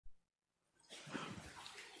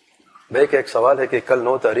بھائی کا ایک سوال ہے کہ کل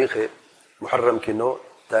 9 تاریخ ہے، محرم کی 9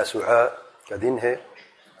 تاسوعاء کا دن ہے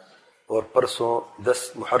اور پرسوں 10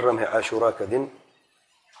 محرم ہے عاشوراء کا دن.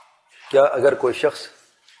 کیا اگر کوئی شخص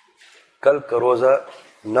کل کا روزہ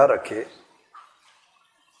نہ رکھے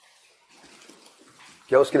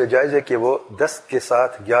کیا اس کے لیے جائز ہے کہ وہ 10 کے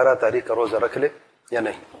ساتھ 11 تاریخ کا روزہ رکھ لے یا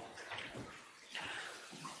نہیں؟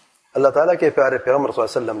 اللہ تعالیٰ کے پیارے پیغمبر صلی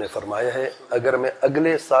اللہ علیہ وسلم نے فرمایا ہے اگر میں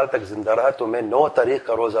اگلے سال تک زندہ رہا تو میں 9 تاریخ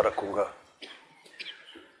کا روزہ رکھوں گا.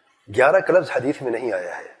 11 کا لفظ حدیث میں نہیں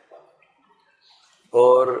آیا ہے،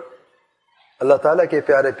 اور اللہ تعالیٰ کے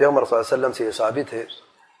پیارے پیغمبر صلی اللہ علیہ وسلم سے یہ ثابت ہے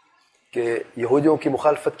کہ یہودیوں کی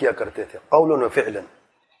مخالفت کیا کرتے تھے قولا و فعلا،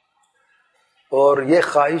 اور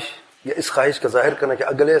یہ خواہش یا اس خواہش کا ظاہر کرنا کہ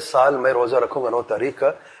اگلے سال میں روزہ رکھوں گا 9 تاریخ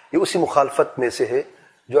کا، یہ اسی مخالفت میں سے ہے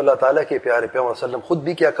جو اللہ تعالیٰ کے پیارے پیغمبر صلی اللہ علیہ وسلم خود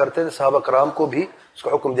بھی کیا کرتے تھے، صحابہ کرام کو بھی اس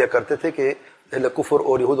کا حکم دیا کرتے تھے کہ اہل کفر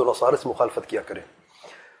اور یہود و نصارہ سے مخالفت کیا کریں.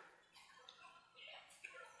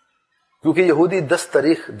 کیونکہ یہودی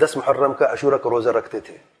 10 محرم کا عاشوراء کا روزہ رکھتے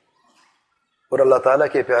تھے، اور اللہ تعالیٰ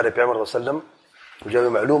کے پیارے پیغمبر صلی اللہ علیہ وسلم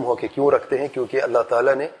جب معلوم ہو کہ کیوں رکھتے ہیں، کیونکہ اللہ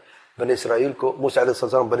تعالیٰ نے بنی اسرائیل کو، موسیٰ علیہ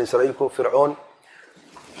السلام بنی اسرائیل کو فرعون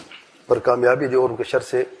پر کامیابی دی اور ان کے شر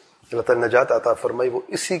سے اللہ تعالیٰ نجات عطا فرمائی، وہ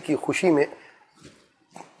اسی کی خوشی میں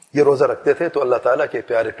یہ روزہ رکھتے تھے. تو اللہ تعالیٰ کے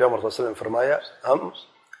پیارے پیغمبر صلی اللہ علیہ وسلم نے فرمایا ہم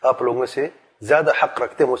آپ لوگوں سے زیادہ حق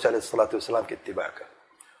رکھتے ہیں موسیٰ علیہ السلام کی اتباع کا،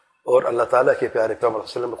 اور اللہ تعالیٰ کے پیارے پیغمبر صلی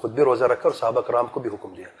اللہ علیہ وسلم نے خود بھی روزہ رکھا اور صحابہ کرام کو بھی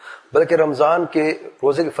حکم دیا. بلکہ رمضان کے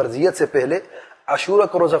روزے کی فرضیت سے پہلے عاشوراء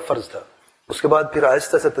کا روزہ فرض تھا، اس کے بعد پھر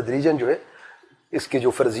آہستہ سے تدریجاً جو ہے اس کی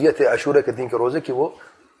جو فرضیت ہے عاشوراء کے دن کے روزے کی وہ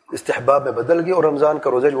استحباب میں بدل گئی، اور رمضان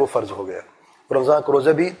کا روزہ جو وہ فرض ہو گیا. اور رمضان کا روزہ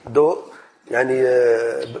بھی 2 یعنی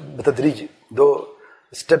بتدریج 2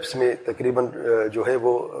 سٹیپس میں تقریباً جو ہے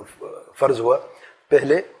وہ فرض ہوا.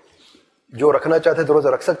 پہلے جو رکھنا چاہتے تھے روزہ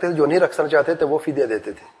رکھ سکتے تھے، جو نہیں رکھنا چاہتے تھے وہ فدیہ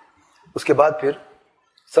دیتے تھے. اس کے بعد پھر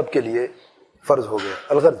سب کے لیے فرض ہو گیا.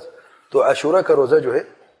 الغرض تو عاشوراء کا روزہ جو ہے،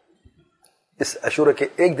 اس عاشوراء کے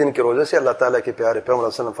ایک دن کے روزے سے اللہ تعالیٰ کے پیارے پیغمبر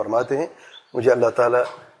صلی اللہ علیہ وسلم فرماتے ہیں مجھے اللہ تعالیٰ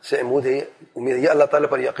سے امید ہے اللہ تعالیٰ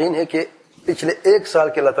پر یقین ہے کہ پچھلے 1 سال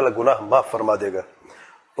کے اللہ تعالیٰ گناہ معاف فرما دے گا.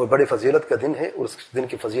 اور بڑی فضیلت کا دن ہے، اور اس دن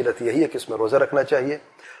کی فضیلت یہی ہے کہ اس میں روزہ رکھنا چاہیے.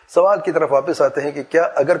 سوال کی طرف واپس آتے ہیں کہ کیا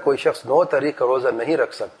اگر کوئی شخص 9 تاریخ کا روزہ نہیں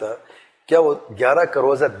رکھ سکتا کیا وہ 11 کا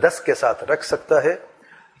روزہ 10 کے ساتھ رکھ سکتا ہے؟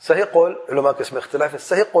 صحیح قول علماء کے اس میں اختلاف ہے.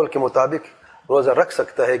 صحیح قول کے مطابق روزہ رکھ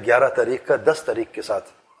سکتا ہے 11 تاریخ کا 10 تاریخ کے ساتھ.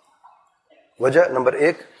 وجہ نمبر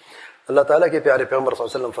 1، اللہ تعالیٰ کے پیارے پیغمبر صلی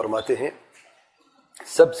اللہ علیہ وسلم فرماتے ہیں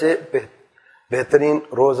سب سے بہترین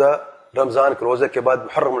روزہ رمضان کے روزے کے بعد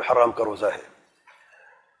محرم الحرام کا روزہ ہے،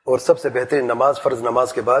 اور سب سے بہترین نماز فرض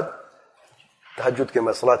نماز کے بعد تہجد کے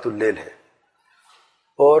صلاۃ اللیل ہے.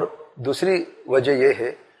 اور دوسری وجہ یہ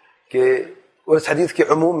ہے کہ اس حدیث کے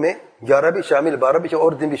عموم میں 11 بھی شامل، 12 بھی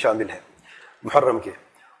اور دن بھی شامل ہیں محرم کے.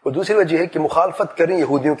 اور دوسری وجہ ہے کہ مخالفت کریں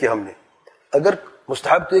یہودیوں کی ہم نے. اگر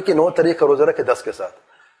مستحب تو ہے کہ 9 تاریخ کا روزہ رکھے 10 کے ساتھ،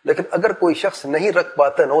 لیکن اگر کوئی شخص نہیں رکھ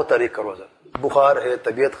پاتا 9 تاریخ کا روزہ، بخار ہے،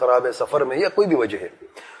 طبیعت خراب ہے، سفر میں یا کوئی بھی وجہ ہے،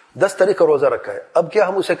 10 تاریخ کا روزہ رکھا ہے، اب کیا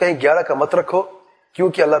ہم اسے کہیں 11 کا مت رکھو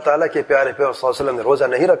کیونکہ اللہ تعالیٰ کے پیارے پیغمبر صلی اللہ علیہ وسلم نے روزہ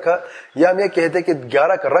نہیں رکھا، یا ہم یہ کہتے کہ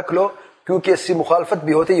 11 کا رکھ لو کیونکہ اس سے مخالفت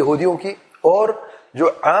بھی ہوتی یہودیوں کی، اور جو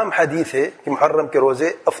عام حدیث ہے کہ محرم کے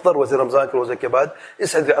روزے افطر روزے رمضان کے روزے کے بعد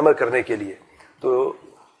اس حدیث عمل کرنے کے لیے. تو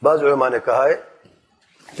بعض علماء نے کہا ہے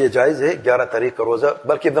کہ جائز ہے 11 تاریخ کا روزہ،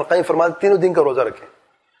 بلکہ ابن القیم فرماتے تینوں دن کا روزہ رکھیں،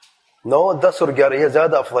 9، 10 اور 11 یہ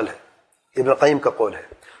زیادہ افضل ہے، ابن القیم کا قول ہے.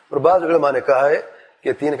 اور بعض علماء نے کہا ہے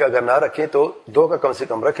کہ 3 کا اگر نہ رکھیں تو 2 کا کم سے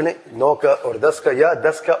کم رکھ لیں، 9 کا اور 10 کا، یا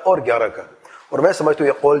 10 کا اور 11 کا. اور میں سمجھتا ہوں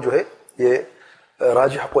یہ قول جو ہے یہ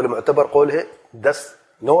راجح قول معتبر قول ہے.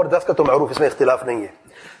 9 اور 10 کا تو معروف، اس میں اختلاف نہیں ہے.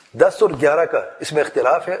 10 اور 11 کا اس میں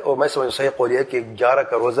اختلاف ہے، اور میں سمجھتا صحیح قول یہ ہے کہ 11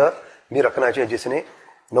 کا روزہ بھی رکھنا چاہیے جس نے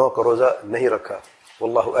 9 کا روزہ نہیں رکھا.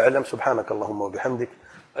 واللہ اعلم. سبحانک اللہم وبحمدک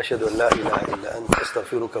اشہد ان لا الہ الا انت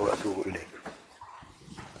استغفرک واتوب الیک.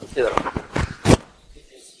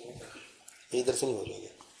 ادھر سے نہیں ہو جائے گا،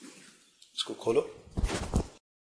 اس کو کھولو.